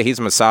Andrew Tate. He's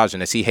a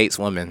misogynist. He hates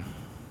women.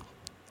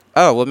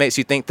 Oh, what makes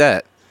you think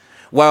that?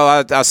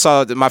 Well, I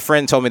saw, my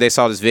friend told me they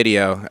saw this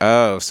video.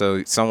 Oh,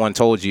 so someone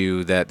told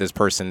you that this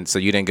person, so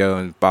you didn't go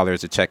and bother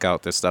to check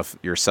out this stuff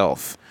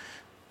yourself.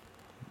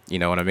 You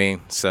know what I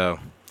mean? So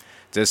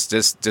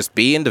just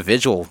be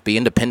individual, be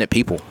independent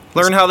people.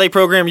 Learn how they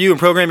program you and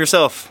program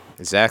yourself.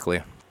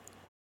 Exactly.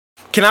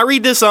 Can I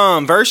read this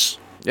verse?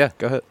 Yeah,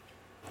 go ahead.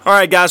 All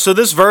right, guys. So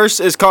this verse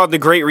is called The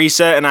Great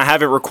Reset, and I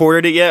haven't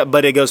recorded it yet,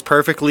 but it goes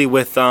perfectly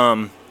with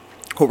what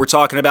we're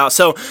talking about.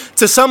 So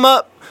to sum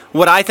up,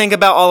 what I think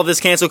about all of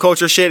this cancel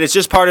culture shit, it's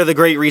just part of the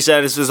Great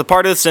Reset. It's a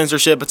part of the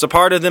censorship. It's a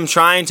part of them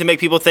trying to make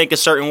people think a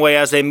certain way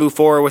as they move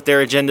forward with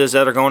their agendas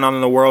that are going on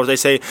in the world. They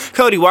say,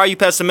 Cody, why are you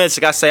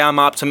pessimistic? I say I'm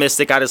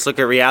optimistic. I just look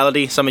at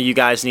reality. Some of you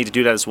guys need to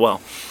do that as well.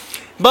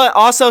 But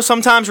also,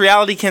 sometimes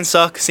reality can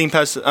suck, seem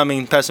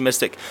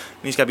pessimistic.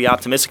 You just got to be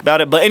optimistic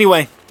about it. But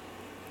anyway,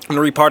 I'm going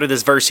to read part of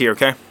this verse here,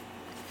 okay?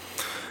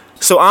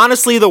 So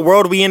honestly, the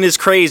world we in is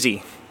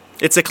crazy.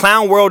 It's a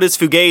clown world, it's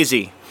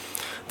fugazi.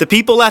 The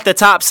people at the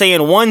top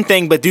saying one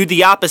thing but do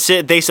the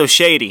opposite, they so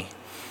shady.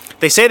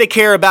 They say they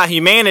care about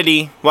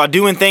humanity while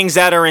doing things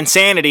that are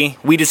insanity.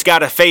 We just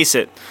gotta face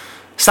it.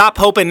 Stop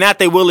hoping that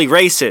they will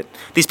erase it.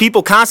 These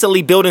people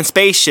constantly building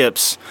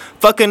spaceships,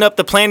 fucking up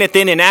the planet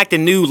then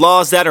enacting new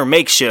laws that are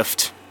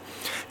makeshift.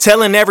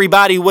 Telling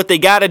everybody what they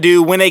gotta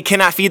do when they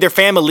cannot feed their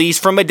families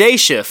from a day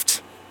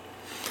shift.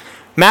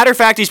 Matter of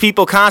fact, these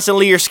people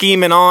constantly are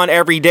scheming on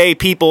everyday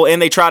people and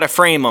they try to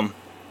frame them.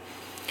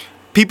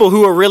 People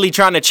who are really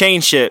trying to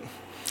change shit.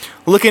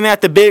 Looking at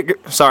the bigger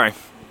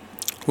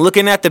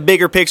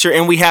picture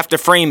and we have to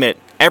frame it.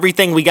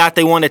 Everything we got,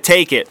 they want to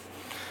take it.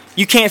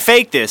 You can't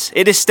fake this.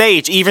 It is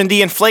staged, even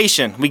the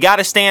inflation. We got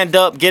to stand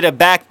up, get a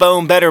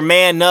backbone, better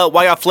man up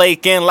while y'all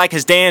flaking like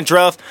his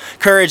dandruff.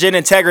 Courage and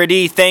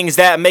integrity, things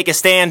that make us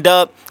stand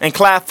up and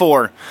clap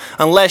for.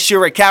 Unless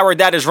you're a coward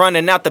that is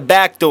running out the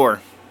back door.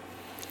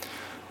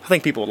 I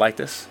think people would like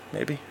this,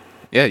 maybe.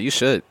 Yeah, you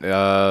should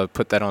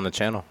put that on the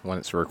channel when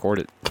it's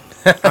recorded.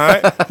 All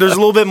right. There's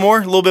a little bit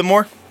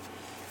more.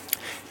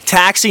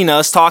 Taxing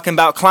us, talking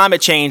about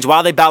climate change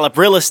while they ballot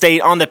real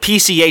estate on the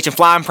PCH and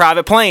flying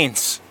private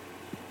planes.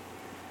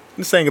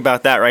 Just think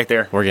about that right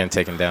there. We're getting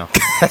taken down.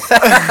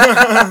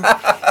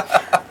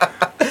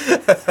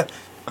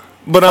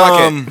 But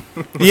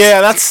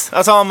yeah, that's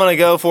all I'm gonna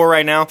go for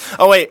right now.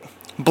 Oh wait,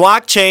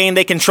 blockchain,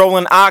 they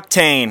controlling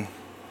octane.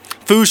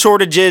 Food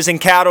shortages and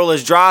cattle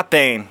is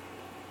dropping.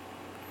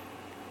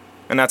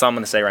 And that's all I'm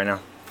gonna say right now.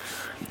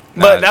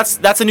 But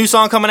that's a new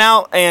song coming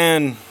out,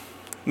 and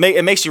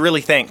it makes you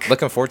really think.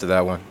 Looking forward to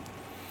that one.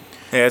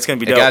 Yeah, it's gonna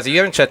be Hey dope. guys, if you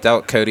haven't checked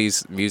out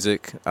Cody's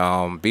music,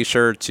 be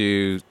sure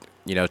to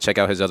check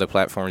out his other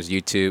platforms.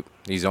 YouTube.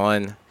 He's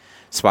on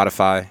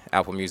Spotify,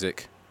 Apple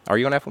Music. Are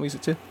you on Apple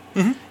Music too?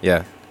 Mm-hmm.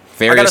 Yeah.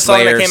 I got a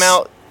song that came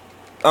out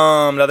the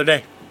other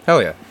day.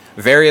 Hell yeah.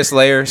 Various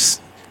layers.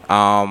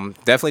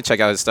 Definitely check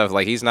out his stuff.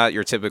 Like, he's not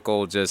your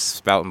typical just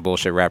spouting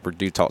bullshit rapper.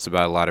 Dude talks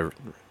about a lot of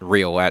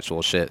real,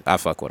 actual shit. I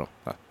fuck with him.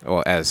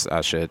 Well, as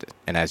I should,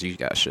 and as you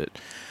guys should.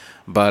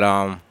 But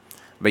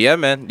yeah,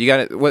 man. You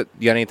got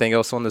anything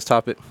else on this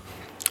topic?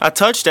 I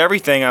touched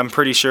everything, I'm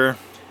pretty sure.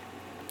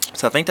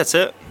 So I think that's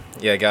it.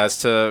 Yeah, guys,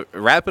 to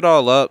wrap it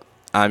all up,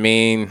 I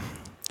mean,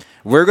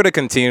 we're going to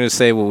continue to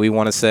say what we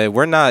want to say.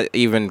 We're not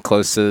even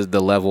close to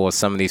the level of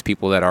some of these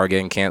people that are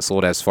getting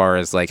canceled as far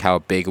as like how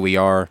big we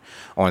are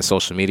on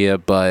social media.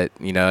 But,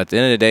 at the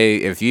end of the day,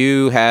 if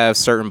you have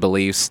certain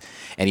beliefs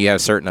and you have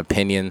certain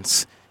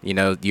opinions,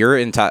 you're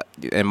in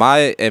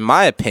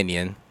my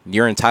opinion,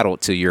 you're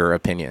entitled to your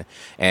opinion,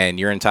 and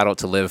you're entitled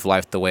to live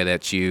life the way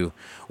that you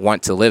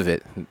want to live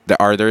it.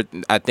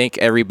 I think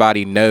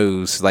everybody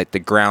knows like the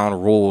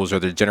ground rules or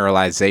the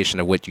generalization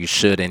of what you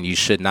should and you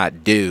should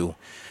not do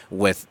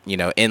with,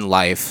 in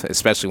life,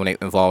 especially when it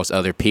involves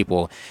other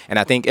people. And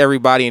I think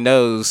everybody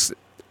knows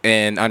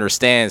and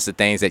understands the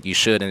things that you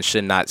should and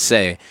should not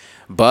say.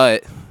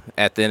 But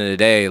at the end of the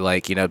day,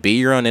 like, be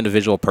your own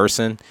individual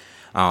person.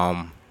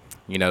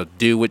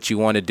 Do what you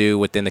want to do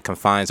within the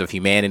confines of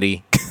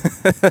humanity.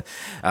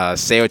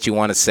 Say what you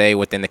want to say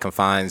within the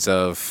confines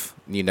of,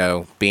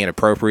 being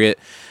appropriate.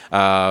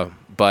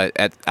 But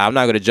I'm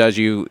not going to judge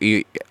you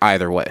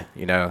either way.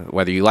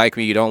 Whether you like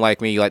me, you don't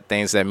like me, you like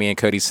things that me and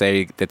Cody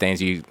say, the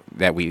things you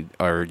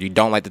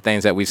don't like the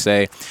things that we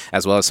say,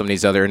 as well as some of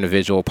these other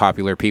individual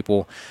popular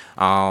people.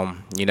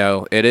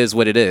 It is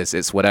what it is.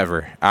 It's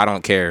whatever. I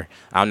don't care.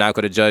 I'm not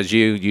going to judge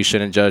you. You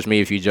shouldn't judge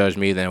me. If you judge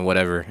me, then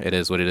whatever. It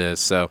is what it is.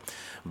 So,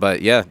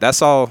 but yeah,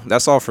 that's all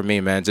for me,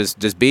 man.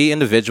 Just be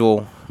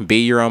individual,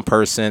 be your own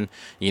person,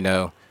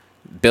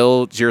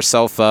 build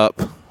yourself up,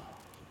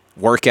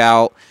 work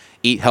out,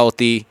 eat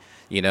healthy,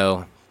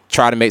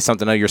 try to make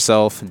something of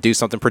yourself, do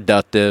something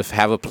productive,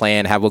 have a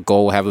plan, have a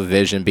goal, have a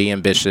vision, be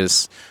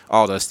ambitious,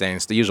 all those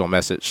things, the usual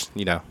message,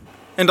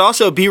 And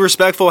also be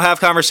respectful, have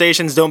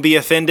conversations, don't be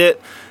offended.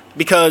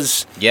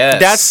 Because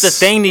that's the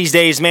thing these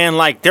days, man.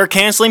 Like, they're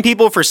canceling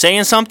people for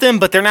saying something,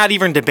 but they're not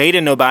even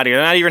debating nobody.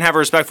 They're not even having a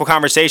respectful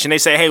conversation. They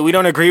say, hey, we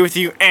don't agree with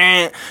you.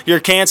 You're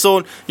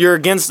canceled. You're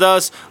against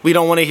us. We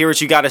don't want to hear what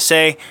you got to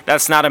say.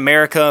 That's not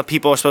America.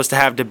 People are supposed to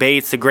have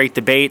debates, the great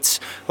debates.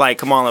 Like,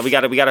 come on, we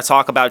got to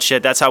talk about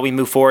shit. That's how we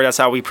move forward. That's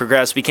how we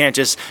progress. We can't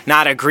just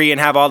not agree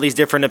and have all these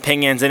different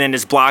opinions and then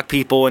just block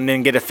people and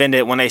then get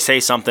offended when they say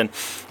something.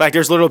 Like,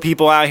 there's little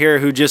people out here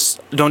who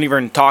just don't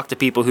even talk to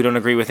people who don't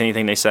agree with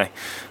anything they say.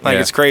 Like,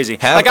 it's crazy.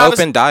 Have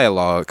open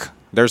dialogue.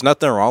 There's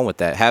nothing wrong with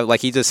that. Have, like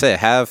he just said,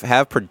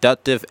 have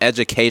productive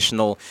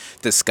educational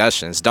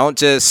discussions. Don't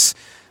just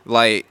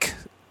like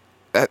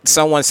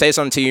someone say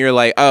something to you, you're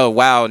like, oh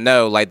wow,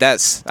 no, like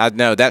that's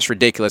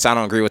ridiculous. I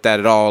don't agree with that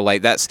at all.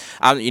 Like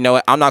you know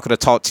what? I'm not going to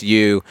talk to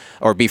you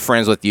or be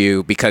friends with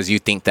you because you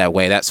think that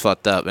way. That's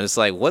fucked up. And it's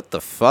like, what the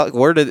fuck?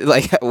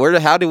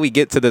 How did we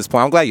get to this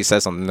point? I'm glad you said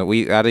something that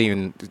I didn't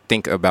even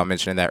think about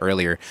mentioning that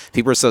earlier.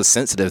 People are so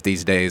sensitive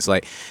these days.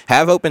 Like,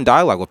 have open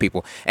dialogue with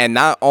people, and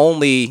not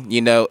only,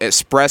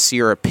 express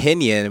your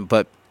opinion,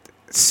 but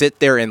sit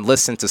there and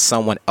listen to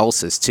someone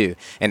else's too,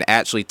 and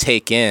actually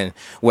take in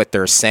what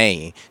they're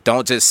saying.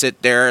 Don't just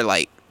sit there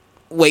like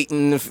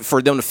waiting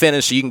for them to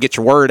finish so you can get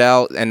your word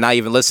out and not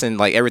even listen,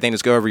 like everything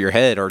just go over your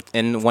head or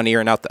in one ear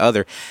and out the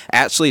other.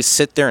 Actually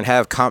sit there and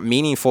have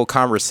meaningful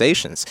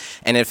conversations.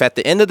 And if at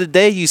the end of the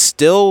day you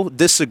still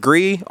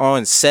disagree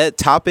on said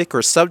topic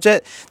or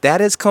subject,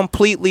 that is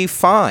completely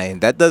fine.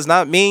 That does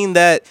not mean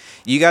that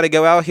you got to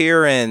go out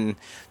here and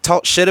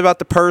talk shit about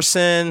the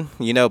person,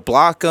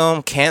 block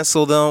them,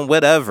 cancel them,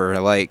 whatever.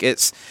 Like,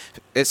 it's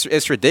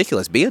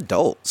ridiculous. Be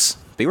adults.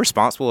 Be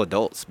responsible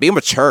adults. Be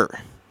mature.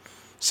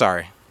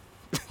 Sorry.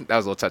 That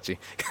was a little touchy.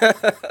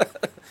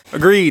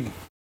 Agreed.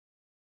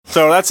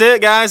 So that's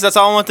it, guys. That's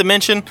all I want to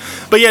mention.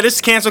 But yeah, this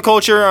is cancel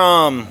culture.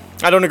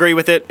 I don't agree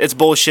with it. It's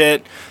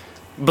bullshit.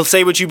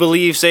 say what you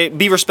believe.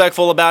 Be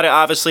respectful about it.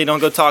 Obviously, don't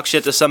go talk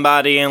shit to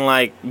somebody and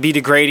like be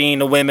degrading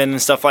to women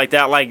and stuff like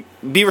that. Like,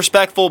 be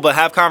respectful, but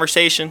have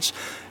conversations.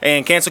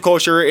 And cancel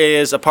culture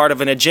is a part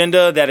of an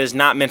agenda that is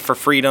not meant for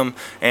freedom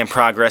and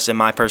progress, in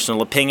my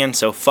personal opinion.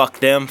 So fuck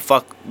them.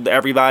 Fuck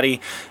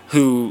everybody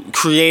who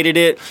created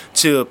it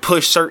to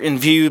push certain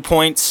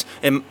viewpoints.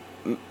 And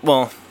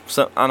well,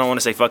 so I don't want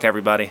to say fuck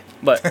everybody,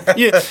 but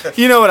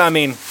you know what I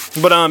mean.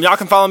 But y'all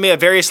can follow me at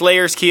various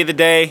layers. Key of the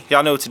day.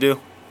 Y'all know what to do.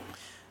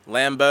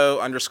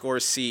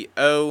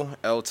 Lambo_CO,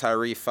 L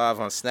Tyree 5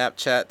 on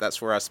Snapchat.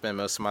 That's where I spend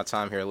most of my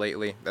time here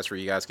lately. That's where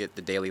you guys get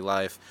the daily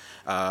life.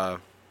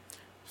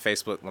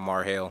 Facebook,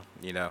 Lamar Hale.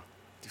 You know,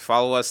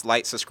 follow us,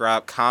 like,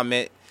 subscribe,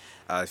 comment.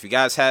 If you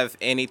guys have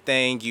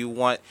anything you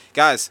want,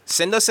 guys,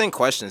 send us in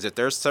questions. If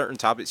there's certain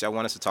topics y'all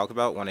want us to talk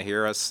about, want to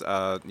hear us,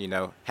 have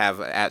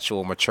an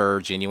actual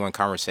mature, genuine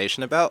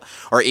conversation about,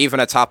 or even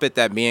a topic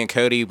that me and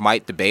Cody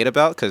might debate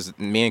about, because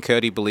me and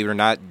Cody, believe it or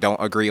not,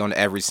 don't agree on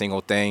every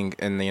single thing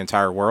in the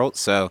entire world.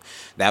 So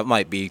that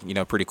might be,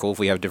 pretty cool if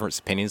we have different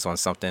opinions on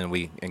something,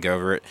 we can go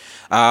over it.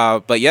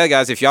 But yeah,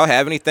 guys, if y'all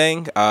have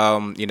anything,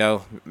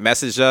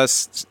 message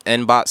us,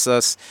 inbox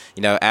us,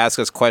 ask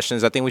us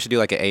questions. I think we should do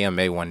like an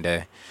AMA one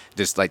day.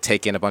 Just like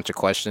take in a bunch of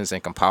questions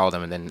and compile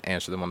them and then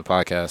answer them on the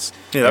podcast.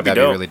 Yeah, that'd be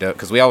really dope.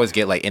 Because we always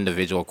get like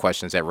individual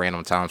questions at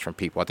random times from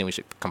people. I think we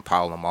should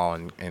compile them all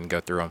and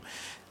go through them.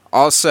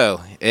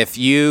 Also, if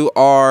you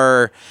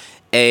are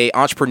a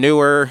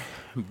entrepreneur,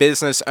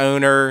 business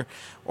owner,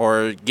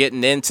 or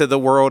getting into the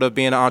world of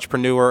being an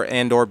entrepreneur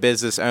and or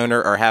business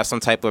owner, or have some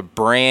type of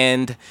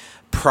brand,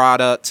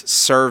 product,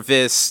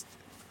 service,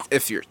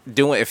 if you're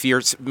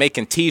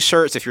making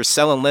t-shirts, if you're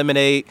selling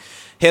lemonade,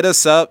 hit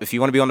us up if you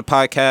want to be on the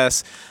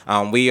podcast.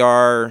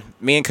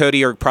 Me and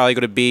Cody are probably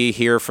going to be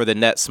here for the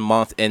next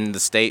month in the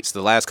States.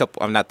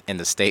 I'm not in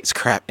the States,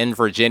 in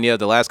Virginia.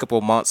 The last couple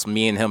of months,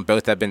 me and him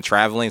both have been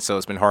traveling, so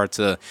it's been hard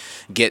to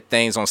get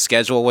things on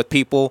schedule with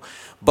people.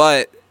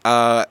 But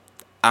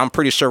I'm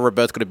pretty sure we're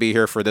both going to be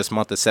here for this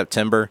month of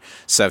September.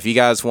 So if you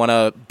guys want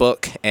to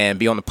book and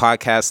be on the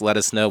podcast, let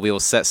us know. We will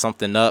set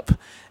something up.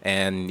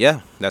 And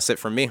yeah, that's it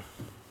from me.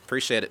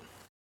 Appreciate it.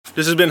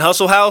 This has been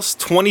Hustle House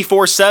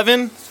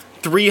 24/7,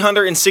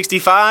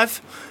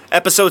 365,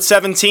 episode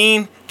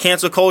 17,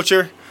 cancel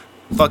culture.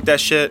 Fuck that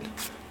shit.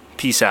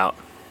 Peace out.